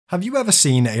Have you ever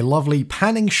seen a lovely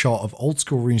panning shot of old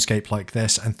school RuneScape like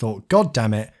this and thought, God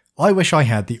damn it, I wish I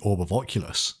had the Orb of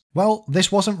Oculus? Well,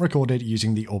 this wasn't recorded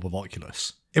using the Orb of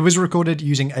Oculus. It was recorded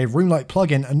using a RuneLite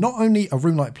plugin, and not only a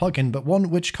RuneLite plugin, but one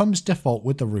which comes default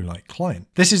with the RuneLite client.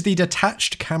 This is the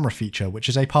detached camera feature, which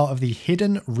is a part of the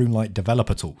hidden RuneLite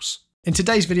developer tools. In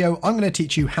today's video, I'm going to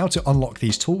teach you how to unlock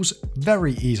these tools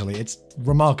very easily. It's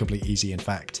remarkably easy, in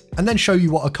fact, and then show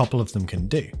you what a couple of them can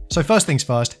do. So first things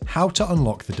first, how to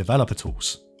unlock the developer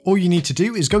tools. All you need to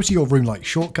do is go to your RuneLite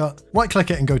shortcut, right click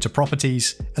it and go to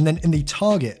properties, and then in the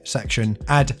target section,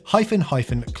 add --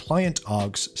 client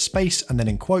args space and then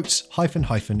in quotes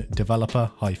 --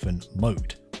 developer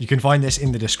mode. You can find this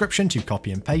in the description to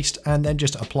copy and paste and then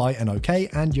just apply an OK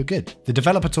and you're good. The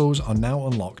developer tools are now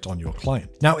unlocked on your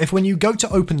client. Now, if when you go to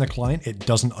open the client, it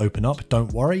doesn't open up,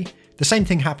 don't worry. The same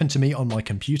thing happened to me on my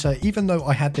computer, even though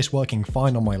I had this working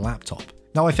fine on my laptop.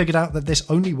 Now I figured out that this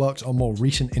only works on more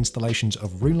recent installations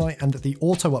of RuneLite and that the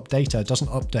auto updater doesn't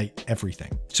update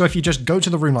everything. So if you just go to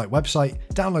the RuneLite website,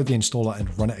 download the installer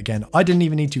and run it again, I didn't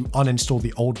even need to uninstall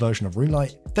the old version of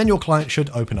RuneLite, then your client should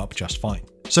open up just fine.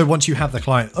 So once you have the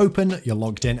client open, you're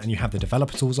logged in and you have the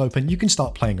developer tools open, you can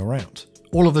start playing around.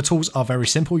 All of the tools are very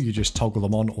simple, you just toggle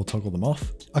them on or toggle them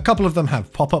off. A couple of them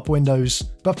have pop-up windows,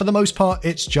 but for the most part,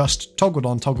 it's just toggled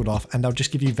on, toggled off, and they'll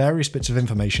just give you various bits of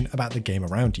information about the game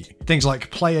around you. Things like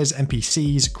players,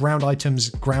 NPCs, ground items,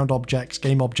 ground objects,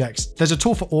 game objects. There's a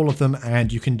tool for all of them,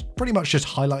 and you can pretty much just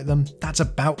highlight them. That's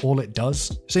about all it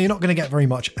does. So you're not going to get very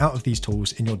much out of these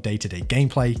tools in your day-to-day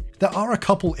gameplay. There are a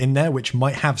couple in there which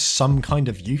might have some kind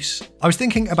of use. I was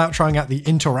thinking about trying out the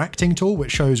interacting tool,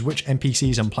 which shows which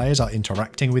NPCs and players are interacting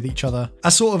with each other,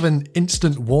 as sort of an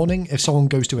instant warning if someone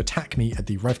goes to attack me at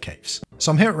the Rev Caves.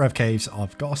 So I'm here at Rev Caves,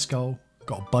 I've got a skull,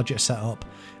 got a budget set up,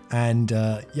 and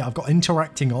yeah, I've got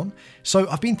interacting on. So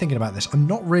I've been thinking about this. I'm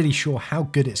not really sure how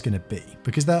good it's going to be,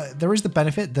 because there is the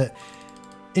benefit that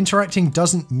interacting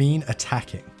doesn't mean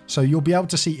attacking. So you'll be able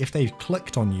to see if they've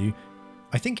clicked on you,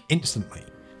 I think instantly.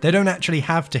 They don't actually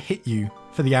have to hit you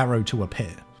for the arrow to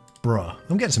appear. Bruh,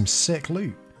 I'm getting some sick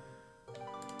loot.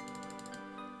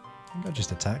 I think that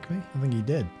just attacked me. I think he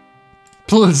did.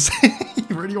 Plus,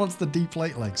 he really wants the D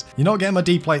plate legs. You're not getting my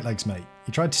D plate legs, mate.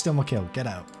 You tried to steal my kill. Get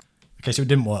out. Okay, so it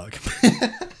didn't work.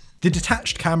 The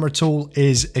detached camera tool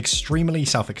is extremely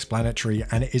self-explanatory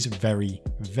and it is very,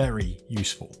 very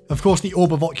useful. Of course, the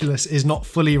Orb of Oculus is not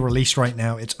fully released right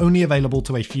now. It's only available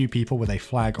to a few people with a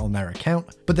flag on their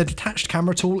account, but the detached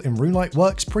camera tool in RuneLite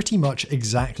works pretty much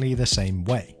exactly the same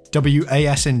way. W, A,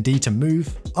 S, and D to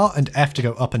move, R and F to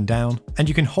go up and down, and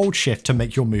you can hold shift to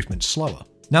make your movement slower.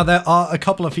 Now there are a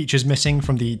couple of features missing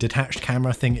from the detached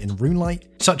camera thing in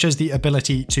RuneLite, such as the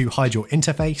ability to hide your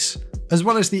interface, as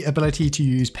well as the ability to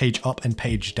use page up and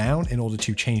page down in order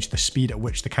to change the speed at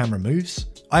which the camera moves.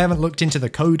 I haven't looked into the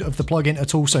code of the plugin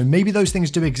at all, so maybe those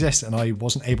things do exist and I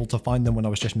wasn't able to find them when I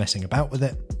was just messing about with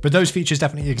it. But those features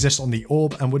definitely exist on the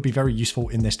Orb and would be very useful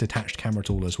in this detached camera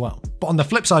tool as well. But on the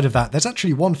flip side of that, there's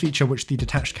actually one feature which the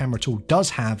detached camera tool does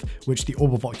have, which the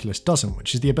Orb of Oculus doesn't,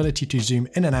 which is the ability to zoom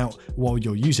in and out while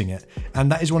you're using it.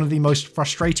 And that is one of the most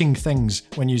frustrating things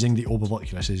when using the Orb of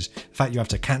Oculus, is the fact you have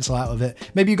to cancel out of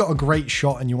it. Maybe you got a great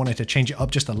shot and you wanted to change it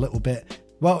up just a little bit.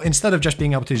 Well, instead of just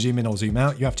being able to zoom in or zoom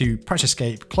out, you have to press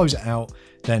escape, close it out,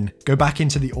 then go back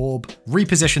into the orb,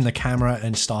 reposition the camera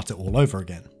and start it all over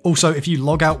again. Also, if you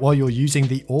log out while you're using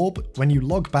the orb, when you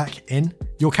log back in,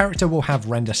 your character will have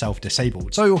render self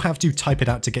disabled, so you'll have to type it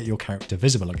out to get your character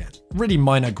visible again. Really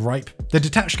minor gripe. The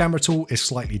detached camera tool is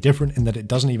slightly different in that it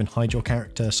doesn't even hide your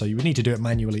character, so you would need to do it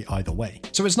manually either way.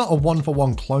 So it's not a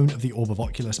one-for-one clone of the Orb of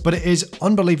Oculus, but it is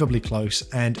unbelievably close,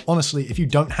 and honestly, if you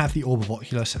don't have the Orb of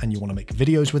Oculus and you want to make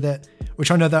videos with it, which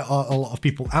I know there are a lot of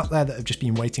people out there that have just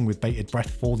been waiting with bated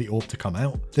breath for the orb to come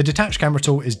out, the detached camera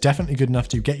tool is definitely good enough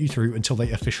to get you through until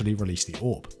they officially release the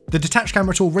orb. The detached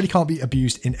camera tool really can't be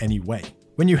abused in any way.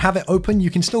 When you have it open, you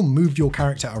can still move your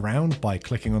character around by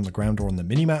clicking on the ground or on the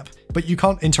minimap, but you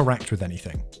can't interact with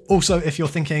anything. Also, if you're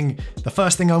thinking, the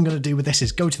first thing I'm going to do with this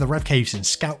is go to the Rev Caves and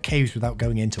scout caves without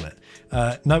going into it.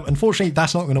 No, unfortunately,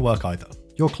 that's not going to work either.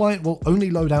 Your client will only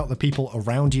load out the people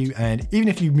around you, and even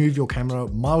if you move your camera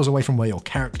miles away from where your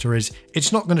character is,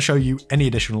 it's not going to show you any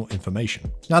additional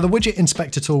information. Now, the widget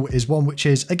inspector tool is one which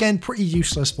is, again, pretty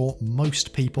useless for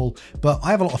most people, but I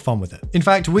have a lot of fun with it. In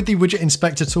fact, with the widget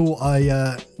inspector tool,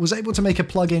 I was able to make a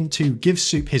plugin to give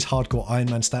Soup his hardcore Iron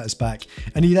Man status back,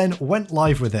 and he then went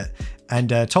live with it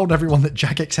and told everyone that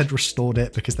Jagex had restored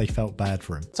it because they felt bad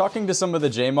for him. Talking to some of the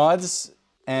JMods,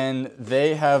 and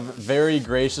they have very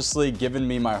graciously given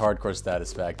me my hardcore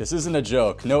status back. This isn't a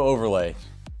joke, no overlay.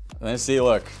 Let's see,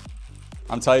 look,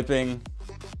 I'm typing,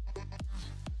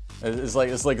 It's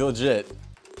like legit.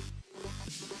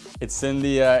 It's in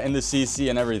the CC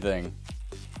and everything.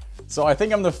 So I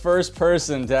think I'm the first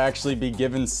person to actually be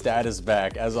given status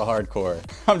back as a hardcore.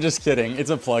 I'm just kidding. It's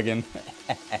a plugin.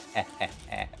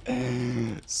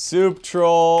 Soup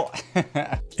troll.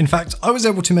 In fact, I was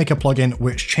able to make a plugin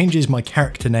which changes my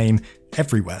character name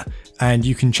everywhere, and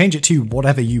you can change it to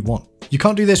whatever you want. You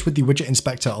can't do this with the widget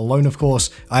inspector alone, of course.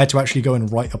 I had to actually go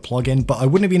and write a plugin, but I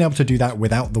wouldn't have been able to do that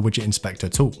without the widget inspector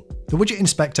tool. The widget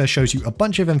inspector shows you a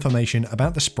bunch of information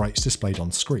about the sprites displayed on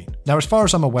screen. Now, as far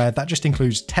as I'm aware, that just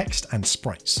includes text and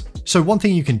sprites. So one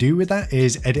thing you can do with that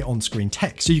is edit on-screen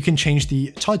text. So you can change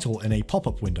the title in a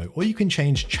pop-up window, or you can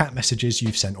change chat messages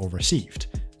you've sent or received.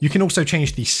 You can also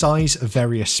change the size of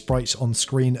various sprites on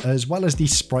screen, as well as the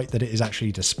sprite that it is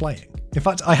actually displaying. In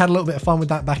fact, I had a little bit of fun with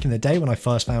that back in the day when I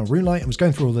first found RuneLite and was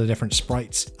going through all the different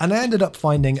sprites, and I ended up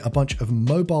finding a bunch of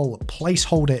mobile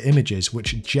placeholder images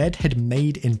which Jed had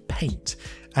made in Paint.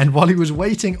 And while he was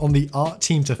waiting on the art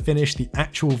team to finish the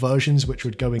actual versions which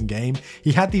would go in game,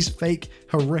 he had these fake,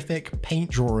 horrific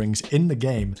paint drawings in the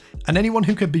game. And anyone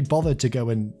who could be bothered to go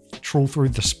and trawl through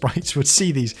the sprites would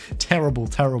see these terrible,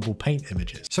 terrible paint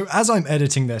images. So as I'm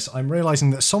editing this, I'm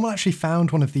realizing that someone actually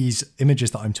found one of these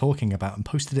images that I'm talking about and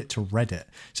posted it to Reddit.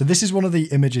 So this is one of the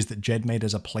images that Jed made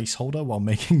as a placeholder while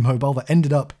making mobile that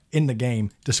ended up in the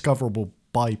game, discoverable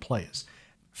by players.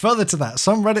 Further to that,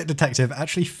 some Reddit detective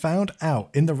actually found out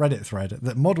in the Reddit thread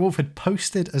that ModWolf had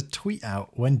posted a tweet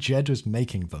out when Jed was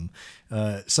making them.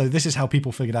 So this is how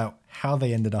people figured out how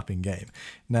they ended up in game.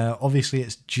 Now, obviously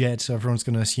it's Jed, so everyone's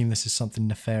going to assume this is something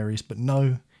nefarious, but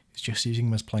no, it's just using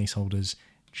them as placeholders.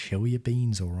 Chill your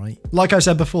beans, all right? Like I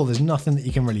said before, there's nothing that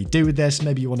you can really do with this.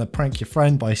 Maybe you want to prank your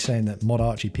friend by saying that Mod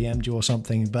Archie PM'd you or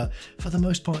something, but for the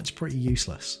most part, it's pretty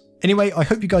useless. Anyway, I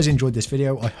hope you guys enjoyed this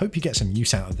video. I hope you get some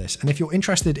use out of this. And if you're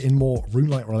interested in more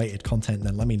RuneLite related content,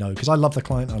 then let me know, because I love the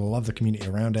client and I love the community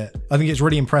around it. I think it's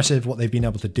really impressive what they've been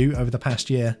able to do over the past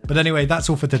year. But anyway,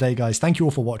 that's all for today, guys. Thank you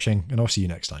all for watching, and I'll see you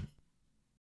next time.